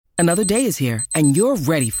Another day is here, and you're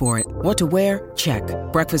ready for it. What to wear? Check.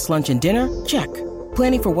 Breakfast, lunch, and dinner? Check.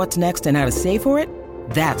 Planning for what's next and how to save for it?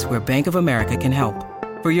 That's where Bank of America can help.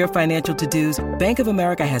 For your financial to-dos, Bank of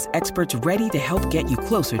America has experts ready to help get you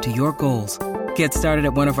closer to your goals. Get started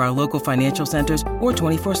at one of our local financial centers or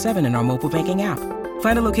 24/7 in our mobile banking app.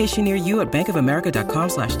 Find a location near you at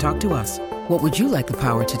bankofamerica.com/talktous. What would you like the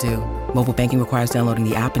power to do? Mobile banking requires downloading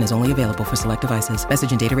the app and is only available for select devices.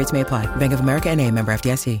 Message and data rates may apply. Bank of America N.A., member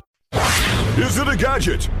FDIC. Is it a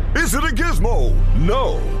gadget? Is it a gizmo?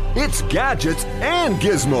 No, it's Gadgets and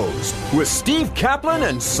Gizmos with Steve Kaplan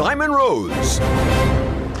and Simon Rose.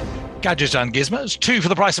 Gadgets and Gizmos, 2 for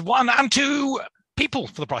the price of 1, and 2 people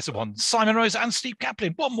for the price of 1. Simon Rose and Steve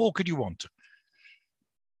Kaplan. What more could you want?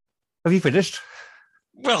 Have you finished?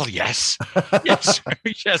 Well, yes. Yes.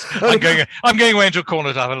 Yes. I'm going away into a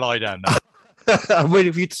corner to have a lie down now. I mean,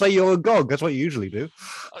 if you'd say you're a GOG, that's what you usually do.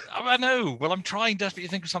 I know. Well, I'm trying desperately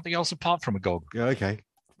to think of something else apart from a GOG. Yeah, okay.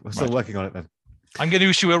 We're still working on it then. I'm going to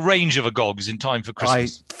issue a range of GOGs in time for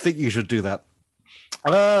Christmas. I think you should do that.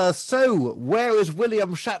 So, where is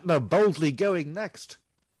William Shatner boldly going next?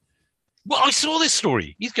 Well, I saw this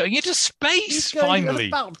story. He's going into space, finally.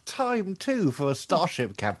 It's about time, too, for a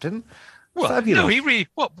starship captain. Well, fabulous. No, he really...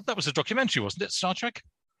 Well, that was a documentary, wasn't it? Star Trek?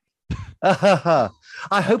 I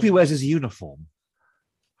hope he wears his uniform.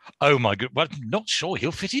 Oh, my God. Well, I'm not sure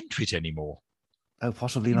he'll fit into it anymore. Oh,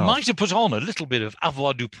 possibly not. He might have put on a little bit of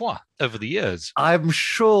avoirdupois over the years. I'm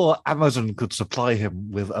sure Amazon could supply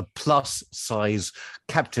him with a plus-size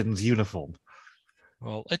captain's uniform.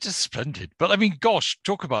 Well, it is splendid. But, I mean, gosh,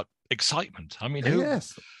 talk about excitement. I mean,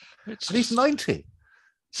 yes. And he's 90.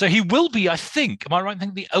 So he will be, I think, am I right in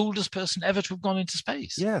thinking, the oldest person ever to have gone into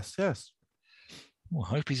space? Yes, yes. Well, I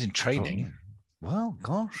hope he's in training. Well,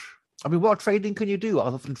 gosh. I mean, what training can you do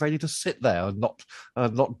other than training to sit there and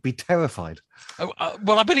not be terrified?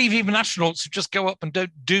 Well, I believe even astronauts who just go up and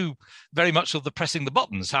don't do very much of the pressing the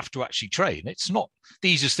buttons have to actually train. It's not the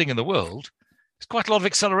easiest thing in the world. There's quite a lot of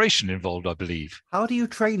acceleration involved, I believe. How do you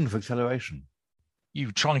train for acceleration?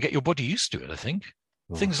 You try and get your body used to it, I think.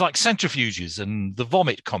 Oh. Things like centrifuges and the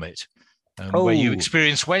vomit comet, where you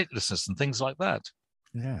experience weightlessness and things like that.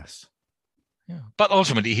 Yes. Yeah. But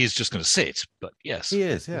ultimately, he's just going to sit. But yes. He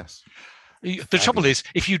is, yes. The trouble is,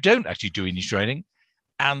 if you don't actually do any training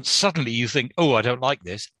and suddenly you think, oh, I don't like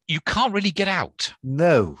this, you can't really get out.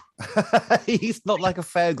 No. He's not like a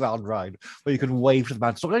fairground ride where you can wave to the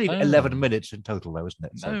man. It's only 11 minutes in total, though, isn't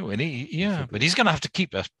it? So, no, and but he's going to have to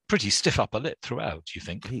keep a pretty stiff upper lip throughout, you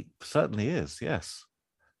think? He certainly is, yes.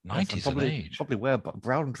 90's an age. Probably wear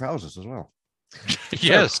brown trousers as well.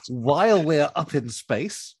 Yes. So, while we're up in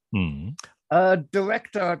space,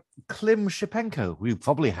 director Klim Shipenko, who you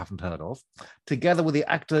probably haven't heard of, together with the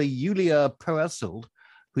actor Yulia Peresild,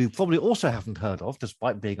 who you probably also haven't heard of,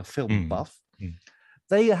 despite being a film buff,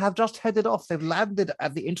 they have just headed off. They've landed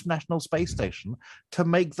at the International Space Station to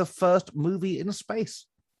make the first movie in space.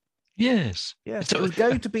 Yes. Yes, it was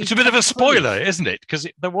going to be... It's a bit of a spoiler, isn't it? Because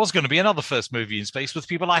there was going to be another first movie in space with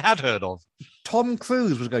people I had heard of. Tom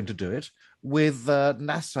Cruise was going to do it with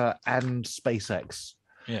NASA and SpaceX.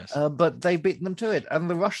 Yes. But they've beaten them to it. And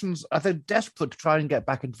the Russians are desperate to try and get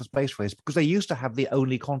back into the space race because they used to have the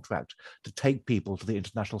only contract to take people to the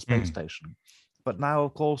International Space Station. But now,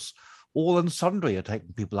 of course, all and sundry are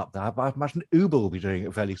taking people up there. I imagine Uber will be doing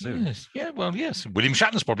it fairly soon. Yes. Yeah, well, yes. William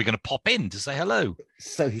Shatner's probably going to pop in to say hello.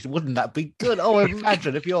 So wouldn't that be good? Oh,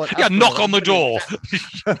 imagine if you're... knock on the door.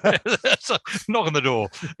 Knock on the door.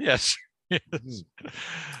 Yes. Yes.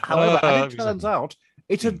 However, as it turns out,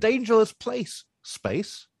 it's a dangerous place,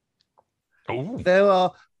 space. Ooh. There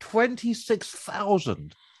are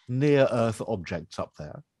 26,000 near-Earth objects up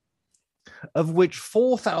there, of which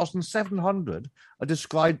 4,700 are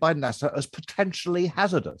described by NASA as potentially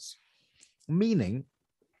hazardous, meaning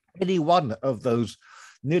any one of those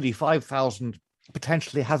nearly 5,000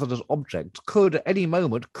 potentially hazardous objects could at any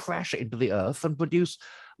moment crash into the Earth and produce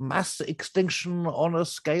mass extinction on a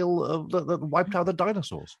scale that wiped out the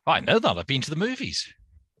dinosaurs. I know that. I've been to the movies.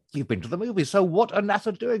 You've been to the movies. So what are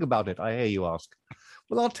NASA doing about it, I hear you ask?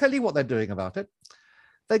 Well, I'll tell you what they're doing about it.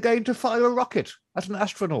 They're going to fire a rocket at an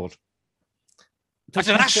astronaut. At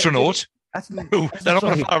an astronaut? No, they're not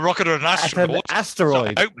going to fire a rocket at an astronaut. At an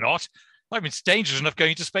asteroid. I hope not. I mean, it's dangerous enough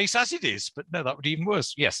going to space as it is, but no, that would be even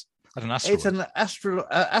worse. Yes, at an asteroid. It's an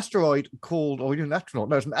asteroid called, or an astronaut.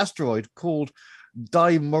 No, it's an asteroid called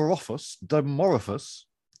Dimorphos.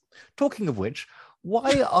 Talking of which,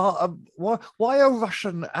 why are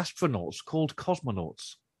Russian astronauts called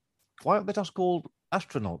cosmonauts? Why aren't they just called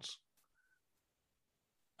astronauts?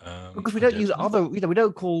 Because we don't use other, we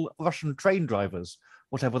don't call Russian train drivers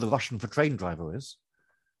whatever the Russian for train driver is.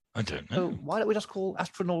 I don't So know. why don't we just call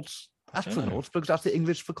astronauts because that's the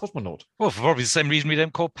English for cosmonaut? Well, for probably the same reason we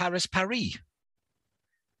don't call Paris Paris.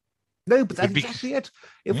 No, but that's Would be- exactly it.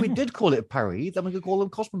 If we did call it Paris, then we could call them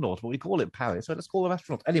cosmonauts, but we call it Paris, so let's call them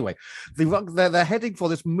astronauts. Anyway, they're heading for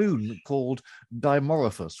this moon called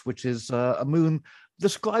Dimorphos, which is a moon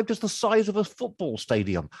described as the size of a football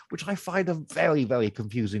stadium, which I find a very, very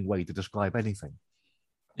confusing way to describe anything.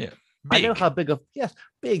 Yeah. I know how big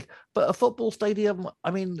big, but a football stadium, I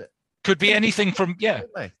mean, could be anything from don't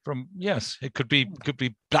it could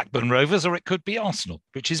be Blackburn Rovers or it could be Arsenal,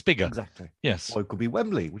 which is bigger. exactly. Yes. Or it could be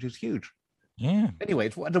Wembley, which is huge. Yeah. Anyway,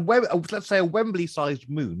 let's say a Wembley-sized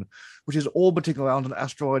moon, which is orbiting around an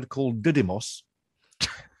asteroid called Didymos,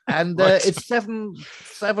 and Right. it's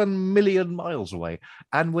 7 million miles away.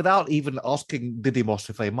 And without even asking Didymos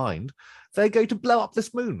if they mind, they're going to blow up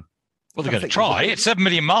this moon. Well, they're going to try. It's 7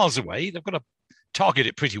 million miles away. They've got to target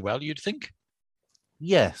it pretty well, you'd think.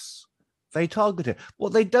 Yes, they target it.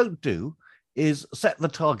 What they don't do is set the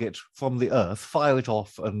target from the Earth, fire it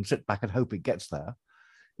off, and sit back and hope it gets there.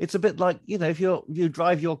 It's a bit like, if you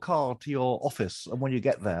drive your car to your office and when you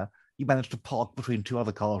get there, you manage to park between two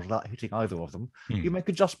other cars without hitting either of them. You make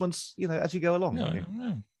adjustments, as you go along. don't you?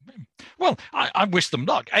 No. Well, I wish them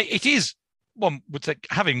luck. It is, one would think,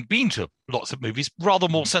 having been to lots of movies, rather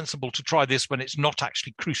more sensible to try this when it's not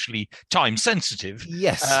actually crucially time sensitive.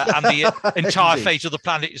 Yes. And the entire Indeed. fate of the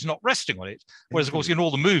planet is not resting on it. Whereas, of course, in all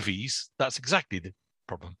the movies, that's exactly the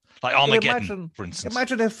problem. Like Well, Armageddon, for instance.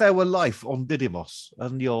 Imagine if there were life on Didymos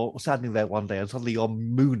and you're standing there one day and suddenly your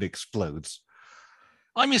moon explodes.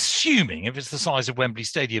 I'm assuming if it's the size of Wembley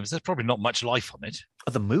Stadium, there's probably not much life on it.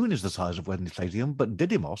 The moon is the size of Wembley Stadium, but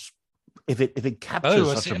Didymos, if it captures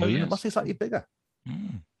I such see. a moon, Yes. it must be slightly bigger.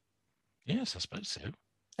 Yes, I suppose so.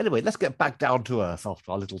 Anyway, let's get back down to Earth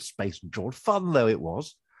after our little space jaunt. Fun though it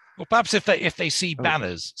was. Well, perhaps if they see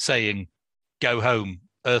banners saying "Go home,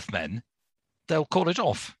 Earthmen," they'll call it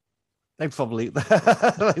off. They probably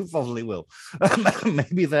will.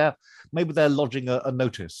 maybe they're lodging a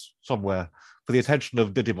notice somewhere for the attention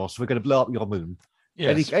of Didymos. We're going to blow up your moon.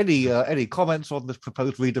 Yes. Any comments on this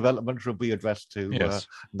proposed redevelopment should be addressed to Yes.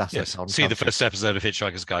 NASA. Yes. Town See the Council. first episode of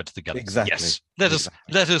Hitchhiker's Guide to the Galaxy. Exactly. Yes.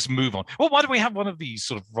 Let us move on. Well, why don't we have one of these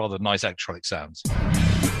sort of rather nice electronic sounds?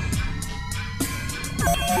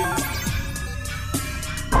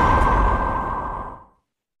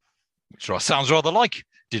 Which sounds rather like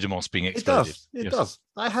Didymos being It exploded. does. It does.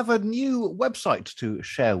 I have a new website to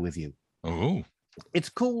share with you. Oh. It's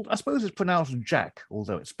called, I suppose it's pronounced Jack,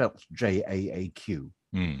 although it's spelled JAAQ.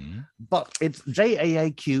 Mm. But it's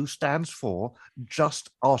JAAQ stands for Just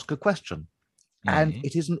Ask a Question. And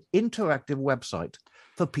it is an interactive website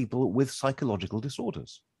for people with psychological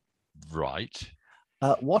disorders. Right.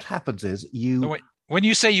 What happens is you... Oh, wait. When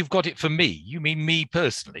you say you've got it for me, you mean me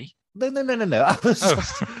personally? No. I was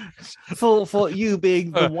for you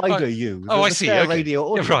being the wider you. Oh, I the see. Fair Okay. Radio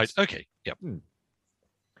audience. Yeah, right. Okay. Yep.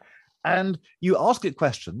 And you ask it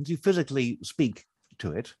questions, you physically speak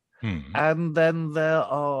to it, and then there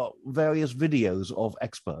are various videos of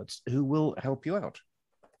experts who will help you out.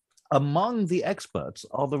 Among the experts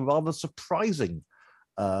are the rather surprising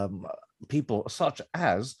people, such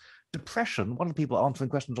as depression. One of the people answering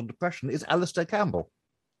questions on depression is Alistair Campbell.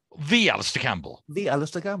 The Alistair Campbell. The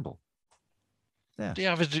Alistair Campbell. Yeah. Do you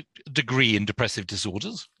have a degree in depressive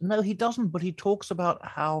disorders? No, he doesn't, but he talks about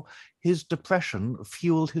how his depression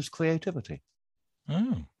fueled his creativity.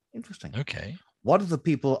 Oh, Interesting. okay. One of the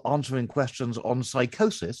people answering questions on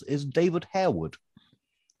psychosis is David Harewood,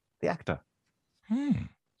 the actor.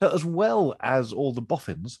 So as well as all the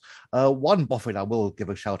boffins, one boffin I will give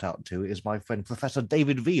a shout out to is my friend Professor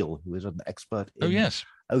David Veal, who is an expert in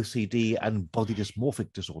OCD and body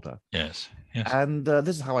dysmorphic disorder. Yes. And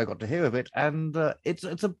this is how I got to hear of it. And it's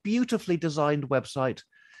a beautifully designed website.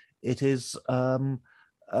 It is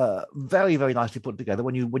very, very nicely put together.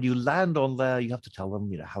 When you land on there, you have to tell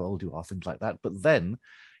them, how old you are, things like that. But then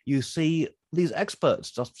you see these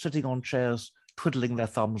experts just sitting on chairs, twiddling their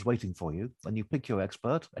thumbs, waiting for you. And you pick your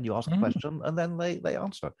expert and you ask a question, and then they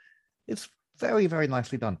answer. It's very, very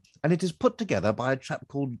nicely done. And it is put together by a chap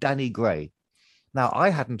called Danny Gray. Now, I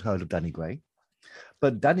hadn't heard of Danny Gray,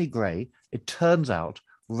 but Danny Gray, it turns out,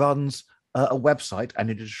 runs a website and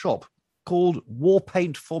it is a shop called War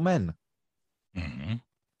Paint for Men.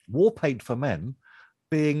 War Paint for Men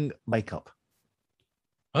being makeup.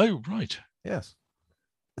 Oh, right. Yes.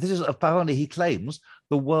 This is apparently, he claims,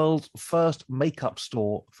 the world's first makeup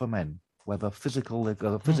store for men, whether physical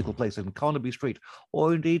place in Carnaby Street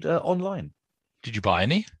or indeed online. Did you buy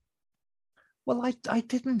any? Well, I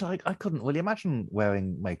didn't. I couldn't really imagine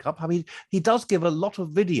wearing makeup. I mean, he does give a lot of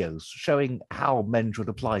videos showing how men should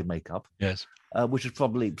apply makeup. Yes. Which is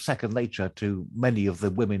probably second nature to many of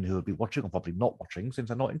the women who would be watching, or probably not watching, since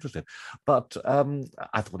they're not interested. But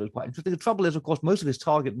I thought it was quite interesting. The trouble is, of course, most of his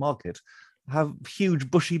target market have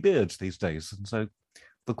huge bushy beards these days, and so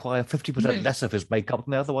require 50% less of his makeup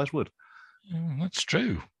than they otherwise would. That's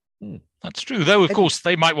true. That's true. Though, of course,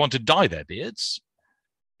 they might want to dye their beards.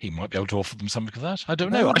 He might be able to offer them something for that. I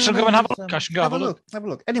don't know. I shall go and have a look. I shall go have a look. Have a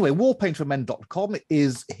look. Anyway, warpaintformen.com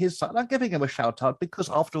is his site. I'm giving him a shout out because,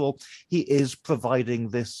 after all, he is providing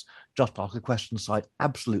this Just Ask a Question site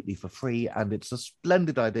absolutely for free, and it's a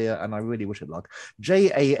splendid idea, and I really wish it luck.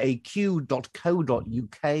 jaaq.co.uk.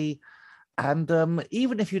 And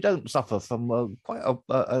even if you don't suffer from quite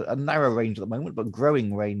a narrow range at the moment, but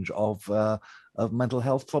growing range of mental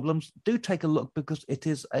health problems, do take a look, because it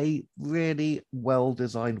is a really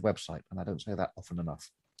well-designed website, and I don't say that often enough.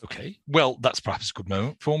 Okay, well, that's perhaps a good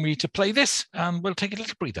moment for me to play this, and we'll take a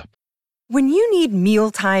little breather. When you need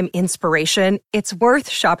mealtime inspiration, it's worth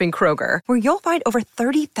shopping Kroger, where you'll find over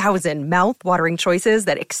 30,000 mouth-watering choices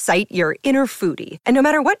that excite your inner foodie. And no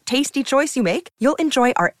matter what tasty choice you make, you'll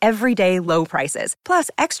enjoy our everyday low prices, plus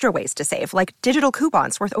extra ways to save, like digital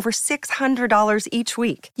coupons worth over $600 each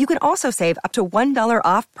week. You can also save up to $1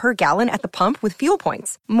 off per gallon at the pump with fuel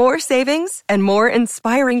points. More savings and more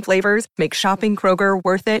inspiring flavors make shopping Kroger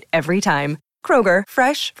worth it every time. Kroger,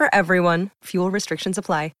 fresh for everyone. Fuel restrictions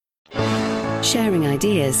apply. Sharing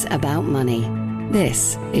ideas about money.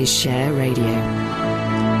 This is Share Radio.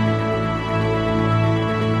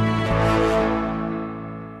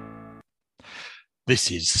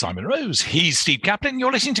 This is Simon Rose. He's Steve Kaplan.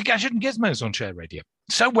 You're listening to Gadget and Gizmos on Share Radio.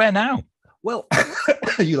 So where now? Well,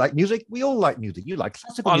 you like music? We all like music. You like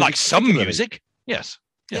classical music. I like some particularly. Music. Yes.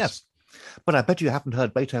 But I bet you haven't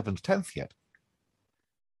heard Beethoven's 10th yet.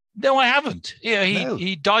 No, I haven't. Yeah, No.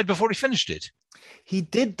 He died before he finished it. He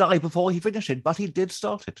did die before he finished it, but he did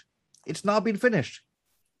start it. It's now been finished.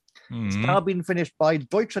 It's now been finished by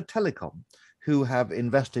Deutsche Telekom, who have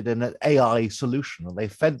invested in an AI solution, and they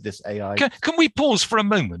fed this AI. Can we pause for a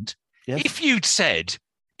moment? Yes? If you'd said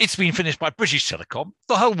it's been finished by British Telecom,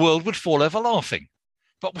 the whole world would fall over laughing.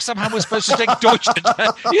 But somehow we're supposed to take Deutsche.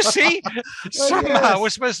 You see, we're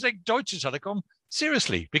supposed to take Deutsche Telekom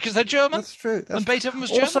seriously because they're German. That's true. And Beethoven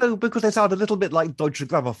was German. Also, because they sound a little bit like Deutsche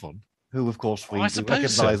Grammophon, who, of course, we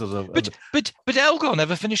recognise as a. But Elgar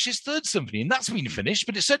never finished his third symphony, and that's been finished.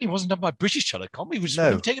 But it certainly wasn't done by British Telecom. He was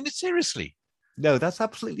taking it seriously. No, that's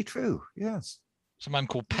absolutely true. Yes. It's a man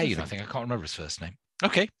called Payne, I think. I can't remember his first name.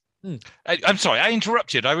 Okay. I'm sorry, I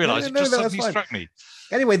interrupted. I realised it just suddenly struck me.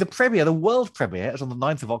 Anyway, the world premiere is on the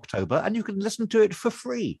 9th of October, and you can listen to it for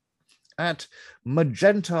free at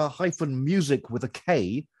magenta-music with a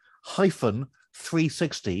K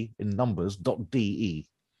 -360 in numbers.de,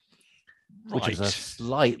 which is a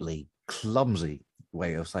slightly clumsy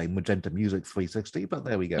way of saying Magenta Music 360, but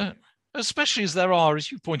there we go. Especially as there are,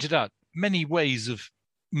 as you pointed out, many ways of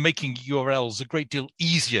making URLs a great deal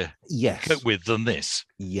easier to cope with than this.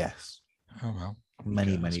 Yes. Oh, well.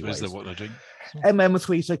 Many ways. They're what they're doing.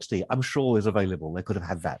 MM360, I'm sure, is available. They could have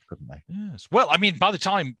had that, couldn't they? Yes. Well, I mean, by the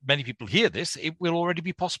time many people hear this, it will already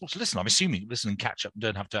be possible to listen. I'm assuming listen and catch up and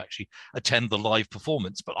don't have to actually attend the live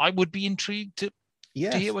performance, but I would be intrigued to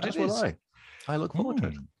hear what it is. I look forward to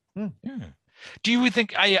it. Yeah. Do you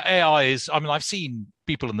think AI is, I mean, I've seen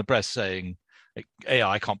people in the press saying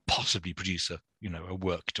AI can't possibly produce a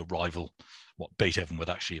work to rival what Beethoven would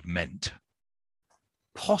actually have meant.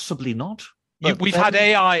 Possibly not. We've had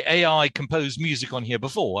AI compose music on here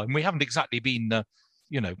before, and we haven't exactly been,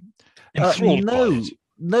 enthralled by it.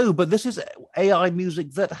 No, but this is AI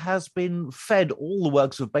music that has been fed all the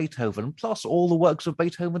works of Beethoven, plus all the works of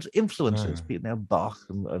Beethoven's influences, Bach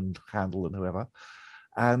and Handel and whoever,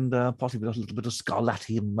 and possibly a little bit of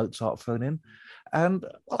Scarlatti and Mozart thrown in. And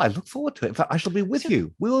I look forward to it. In fact, I shall be with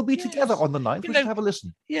you. We will be together on the 9th. We should have a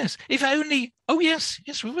listen. Yes, if only. Oh, yes,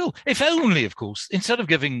 we will. If only, of course, instead of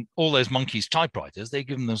giving all those monkeys typewriters, they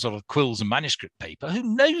give them sort of quills and manuscript paper. Who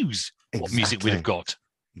knows what music we'd have got?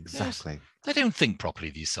 Exactly. Yes. They don't think properly,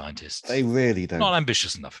 these scientists. They really don't. Not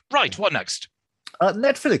ambitious enough. Right, what next?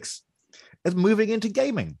 Netflix is moving into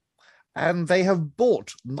gaming. And they have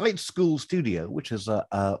bought Night School Studio, which is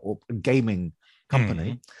a gaming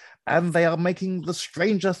company, and they are making the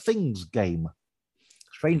Stranger Things game.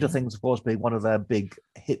 Stranger Things, of course, being one of their big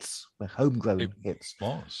hits, their homegrown hits.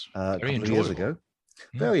 Was. A couple of years ago.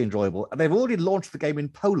 Very enjoyable. And they've already launched the game in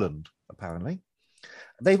Poland, apparently.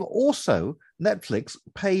 They've also, Netflix,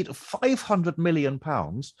 paid £500 million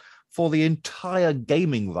for the entire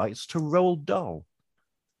gaming rights to Roald Dahl.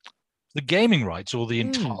 The gaming rights or the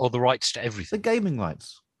entire or the rights to The everything? gaming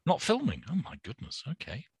rights. Not filming. Oh my goodness.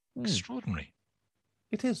 Okay. Extraordinary.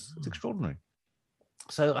 It is. It's extraordinary.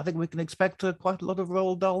 So I think we can expect quite a lot of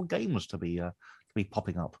Roald Dahl games to be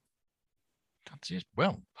popping up. That's it.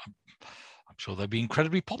 Well, I'm sure they'll be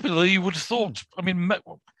incredibly popular. You would have thought. I mean,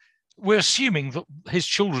 we're assuming that his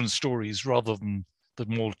children's stories rather than the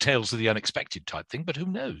more tales of the unexpected type thing, but who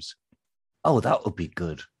knows? Oh, that would be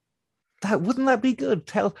good. Wouldn't that be good?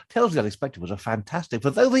 Tales of the Unexpected was a fantastic.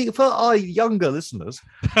 For our younger listeners,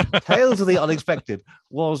 Tales of the Unexpected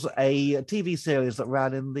was a TV series that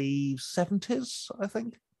ran in the 70s, I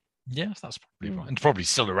think. Yes, that's probably right. And probably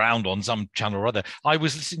still around on some channel or other. I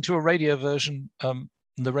was listening to a radio version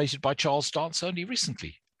narrated by Charles Dance only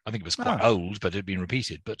recently. I think it was quite old, but it had been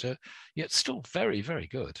repeated. But yet still very, very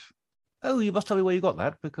good. Oh, you must tell me where you got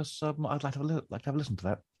that, because I'd like to have a listen to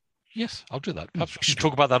that. Yes, I'll do that. Perhaps we should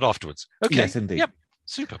talk about that afterwards. Okay. Yes, indeed. Yep.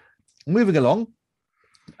 Super. Moving along.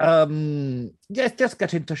 Yes, let's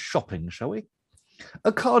get into shopping, shall we?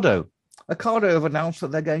 Ocado have announced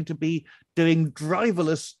that they're going to be doing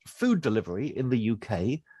driverless food delivery in the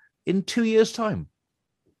UK in 2 years' time.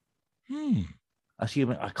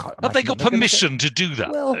 Assuming I can't. Have they got permission to do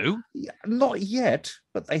that? Well, though? Not yet,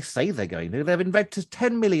 but they say they're going to. They've invested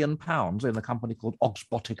 £10 million in a company called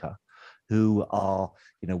Oxbotica, who are,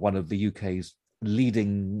 one of the UK's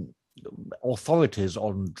leading authorities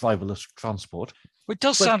on driverless transport. It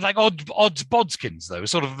does sound like odds bodskins, though, a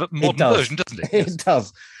sort of modern version, doesn't it? It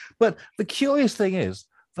does. But the curious thing is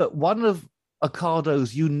that one of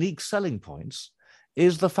Ocado's unique selling points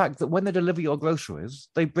is the fact that when they deliver your groceries,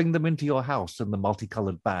 they bring them into your house in the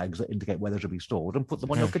multicolored bags that indicate where they're to be stored and put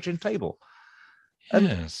them on your kitchen table. And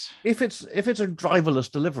yes. If it's a driverless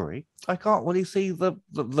delivery, I can't really see the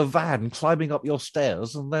van climbing up your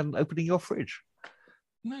stairs and then opening your fridge.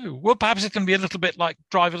 No. Well, perhaps it can be a little bit like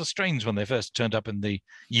driverless trains when they first turned up in the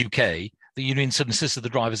UK. The union insisted the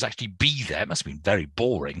drivers actually be there. It must have been very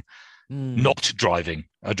boring not driving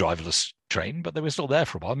a driverless train, but they were still there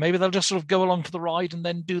for a while. Maybe they'll just sort of go along for the ride and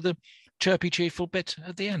then do the chirpy, cheerful bit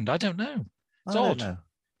at the end. I don't know. It's odd. Don't know.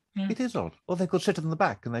 Yeah. It is odd. Or they could sit in the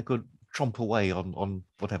back and they could chomp away on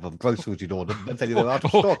whatever groceries you'd ordered and tell you they're out of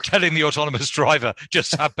stock. Telling the autonomous driver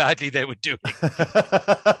just how badly they were doing.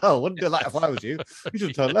 Oh, wouldn't do that if I was you. You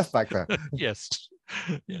should turn left back there. Yes.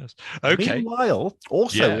 Okay. Meanwhile,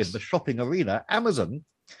 also in the shopping arena, Amazon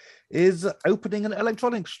is opening an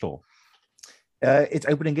electronics store. It's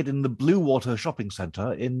opening it in the Blue Water Shopping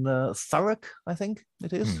Centre in Thurrock, I think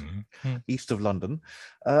it is, east of London.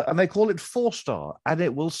 And they call it 4-star, and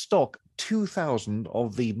it will stock 2,000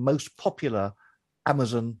 of the most popular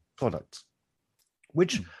Amazon products,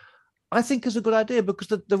 which I think is a good idea, because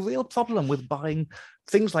the real problem with buying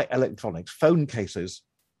things like electronics, phone cases,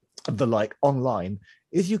 and the like online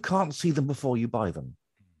is you can't see them before you buy them.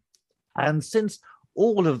 And since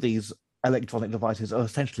all of these electronic devices are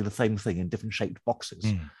essentially the same thing in different shaped boxes,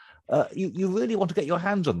 you really want to get your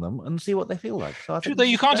hands on them and see what they feel like. So I think though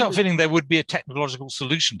you can't help feeling there would be a technological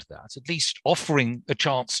solution to that, at least offering a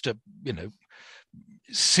chance to,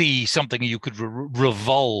 see something you could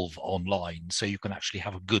revolve online so you can actually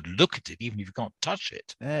have a good look at it, even if you can't touch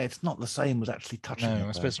it. Yeah, it's not the same as actually touching it. No,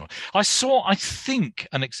 I suppose not. I saw, I think,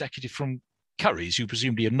 an executive from Currys, who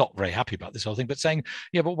presumably are not very happy about this whole thing, but saying,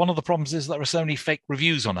 but one of the problems is there are so many fake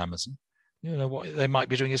reviews on Amazon. What they might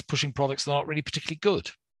be doing is pushing products that aren't really particularly good.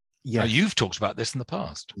 Yeah, you've talked about this in the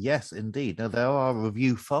past. Yes, indeed. Now, there are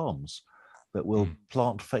review farms that will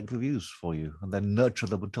plant fake reviews for you and then nurture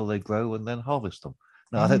them until they grow and then harvest them.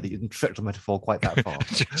 Now, I don't think you can stretch the metaphor quite that far.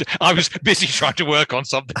 I was busy trying to work on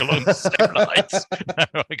something along the same lines.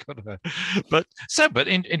 But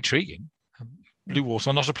intriguing. Blue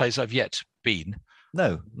Water, not a place I've yet been.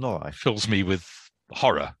 No, nor I. Fills me with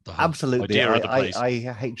horror. Absolutely.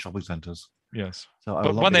 I hate shopping centres. Yes. So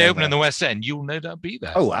but when they open in the West End, you'll no doubt be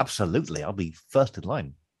there. Oh, absolutely. I'll be first in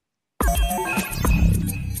line.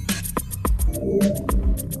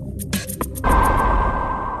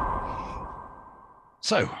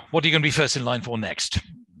 So, what are you going to be first in line for next?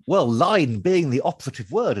 Well, line being the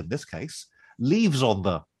operative word in this case, leaves on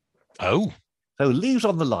the. Oh. So leaves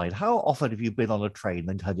on the line. How often have you been on a train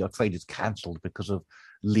and had your train is cancelled because of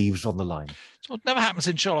leaves on the line? So it never happens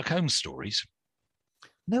in Sherlock Holmes stories.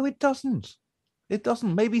 No, it doesn't. It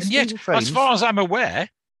doesn't. Maybe and steam yet, trains. As far as I'm aware,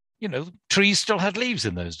 trees still had leaves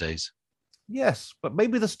in those days. Yes, but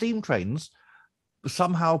maybe the steam trains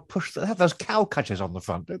somehow push. They have those cow catchers on the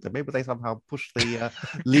front, don't they? Maybe they somehow push the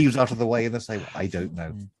leaves out of the way in the same way. I don't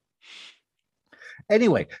know.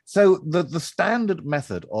 Anyway, so the standard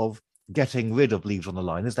method of getting rid of leaves on the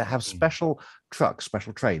line is they have special trucks,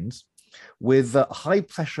 special trains with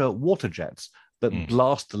high-pressure water jets that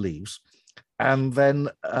blast the leaves, and then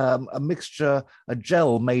a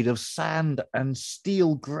gel made of sand and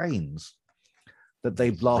steel grains that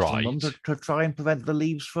they blast on them to try and prevent the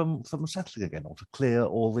leaves from settling again, or to clear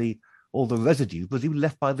all the residue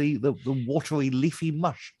left by the watery, leafy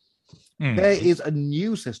mush. There is a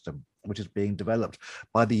new system which is being developed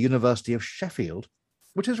by the University of Sheffield,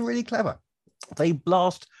 which is really clever. They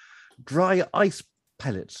blast dry ice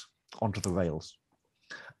pellets onto the rails,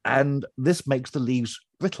 and this makes the leaves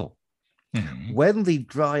brittle. When the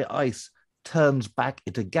dry ice turns back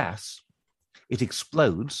into gas, it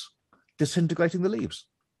explodes, disintegrating the leaves.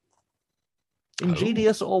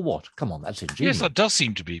 Ingenious or what? Come on, that's ingenious. Yes, that does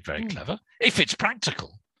seem to be very clever, if it's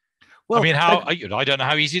practical. Well, I mean, I don't know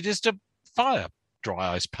how easy it is to fire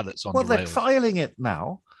dry ice pellets on the rails. Well, they're trialing it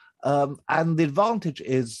now, and the advantage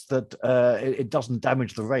is that it doesn't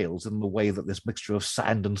damage the rails in the way that this mixture of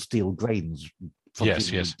sand and steel grains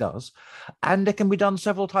does, and it can be done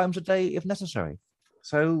several times a day if necessary.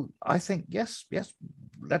 So I think, yes,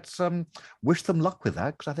 let's wish them luck with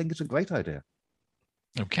that, because I think it's a great idea.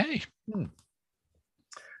 Okay.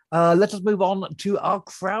 Let us move on to our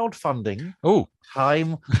crowdfunding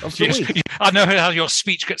time of the week. I know how your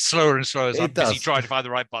speech gets slower and slower as I'm busy trying to find the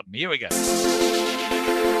right button. Here we go.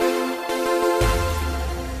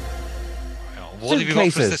 What have you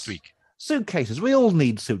got for us this week? Suitcases. We all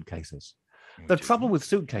need suitcases. The trouble with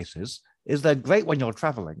suitcases is they're great when you're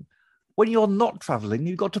traveling. When you're not traveling,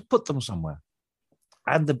 you've got to put them somewhere.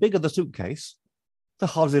 And the bigger the suitcase, the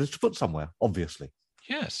harder it is to put somewhere, obviously.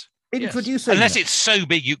 Yes. Introducing... Unless it's so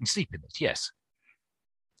big you can sleep in it, yes.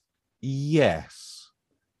 Yes.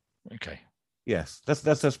 Okay. Yes. Let's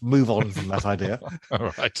just move on from that idea.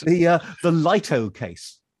 All right. The Lito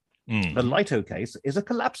case. The Lito case is a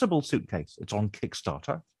collapsible suitcase. It's on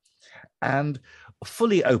Kickstarter and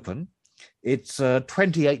fully open. It's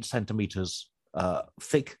 28 centimeters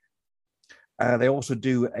thick. They also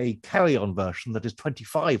do a carry-on version that is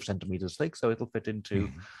 25 centimeters thick, so it'll fit into,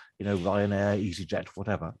 Ryanair, EasyJet,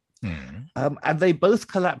 whatever. And they both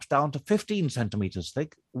collapse down to 15 centimeters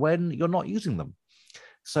thick when you're not using them.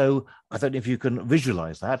 So I don't know if you can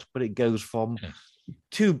visualize that, but it goes from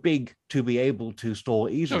too big to be able to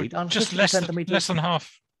store easily down to just 15 less centimeters. than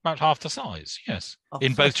about half the size, yes.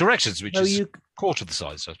 In both directions, which is quarter the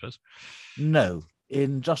size, I suppose. No,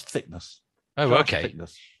 in just thickness. Oh, just okay.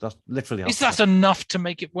 Thickness. Just literally. Is that enough to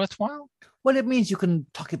make it worthwhile? Well, it means you can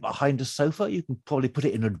tuck it behind a sofa. You can probably put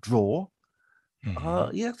it in a drawer.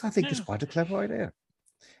 Yes, I think it's quite a clever idea.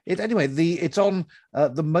 It's on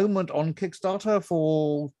the moment on Kickstarter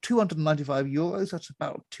for €295. That's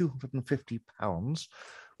about £250,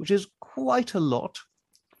 which is quite a lot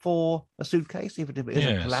for a suitcase, even if it is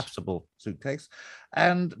a collapsible suitcase.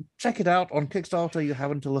 And check it out on Kickstarter. You have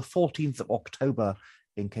until the 14th of October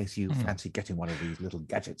in case you fancy getting one of these little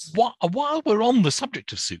gadgets. While we're on the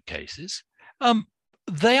subject of suitcases,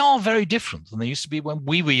 they are very different than they used to be when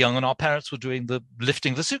we were young and our parents were doing the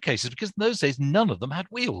lifting the suitcases, because in those days, none of them had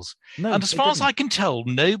wheels. No, and as far as I can tell,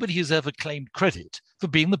 nobody has ever claimed credit for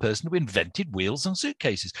being the person who invented wheels and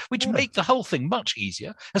suitcases, which make the whole thing much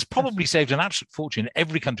easier, has probably saved an absolute fortune in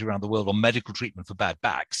every country around the world on medical treatment for bad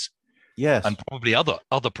backs. Yes, and probably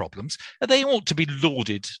other problems. They ought to be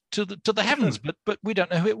lauded to the heavens, but we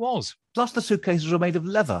don't know who it was. Plus, the suitcases were made of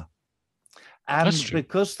leather, and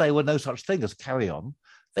because they were no such thing as carry-on,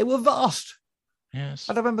 they were vast. Yes,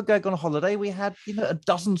 and I remember going on a holiday. We had a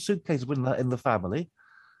dozen suitcases in the family,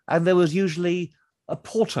 and there was usually a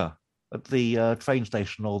porter at the train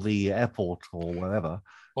station or the airport or wherever,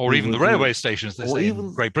 or even the railway stations. They say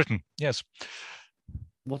in Great Britain. Yes.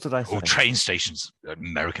 What did I say? Or train stations,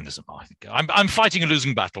 Americanism. I think I'm fighting a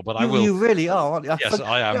losing battle, but I will. You really are, aren't you? Yes,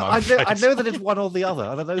 I am. I know that it's one or the other,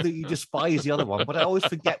 and I know that you despise the other one, but I always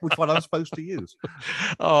forget which one I'm supposed to use.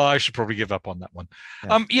 Oh, I should probably give up on that one.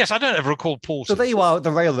 Yeah. Yes, I don't ever recall porters. So there you are at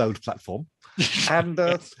the railroad platform, and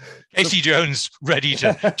Casey Jones ready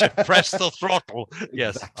to press the throttle.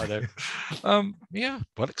 Yes, exactly. I know.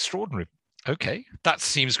 Well, extraordinary. Okay, that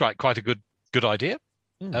seems quite a good idea.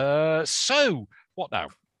 So. What now?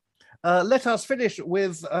 Let us finish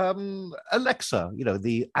with Alexa,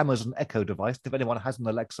 the Amazon Echo device. If anyone has an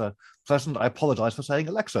Alexa present, I apologize for saying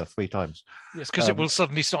Alexa 3 times. Yes, because it will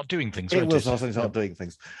suddenly start doing things. It will suddenly start doing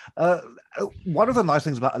things. One of the nice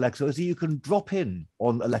things about Alexa is that you can drop in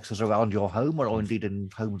on Alexas around your home, or indeed in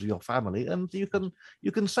homes of your family, and you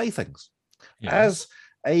can say things. Yes. As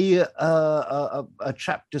a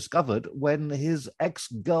chap discovered when his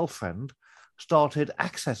ex-girlfriend started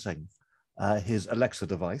accessing his Alexa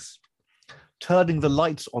device turning the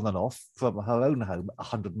lights on and off from her own home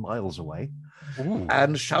 100 miles away, Ooh.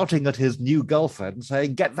 and shouting at his new girlfriend,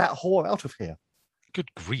 saying, "Get that whore out of here."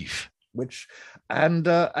 Good grief. And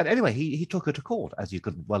anyway, he took her to court, as you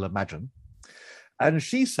could well imagine. And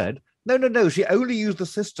she said, no, she only used the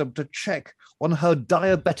system to check on her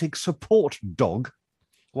diabetic support dog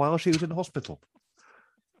while she was in hospital.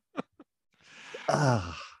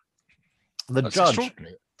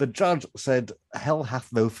 The judge said, "Hell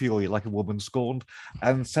hath no fury like a woman scorned,"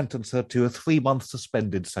 and sentenced her to a 3-month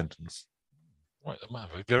suspended sentence. Right,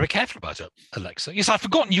 be very careful about it, Alexa. Yes, I've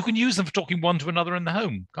forgotten you can use them for talking one to another in the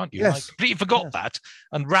home, can't you? Yes. I completely forgot that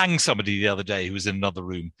and rang somebody the other day who was in another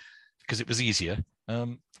room because it was easier.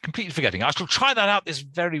 Completely forgetting. I shall try that out this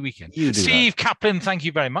very weekend. Steve Kaplan, thank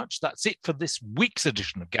you very much. That's it for this week's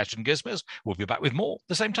edition of Gadget and Gizmos. We'll be back with more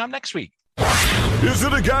the same time next week. Is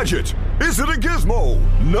it a gadget? Is it a gizmo?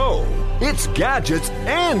 No, it's Gadgets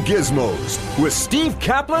and Gizmos with Steve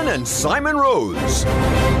Kaplan and Simon Rose.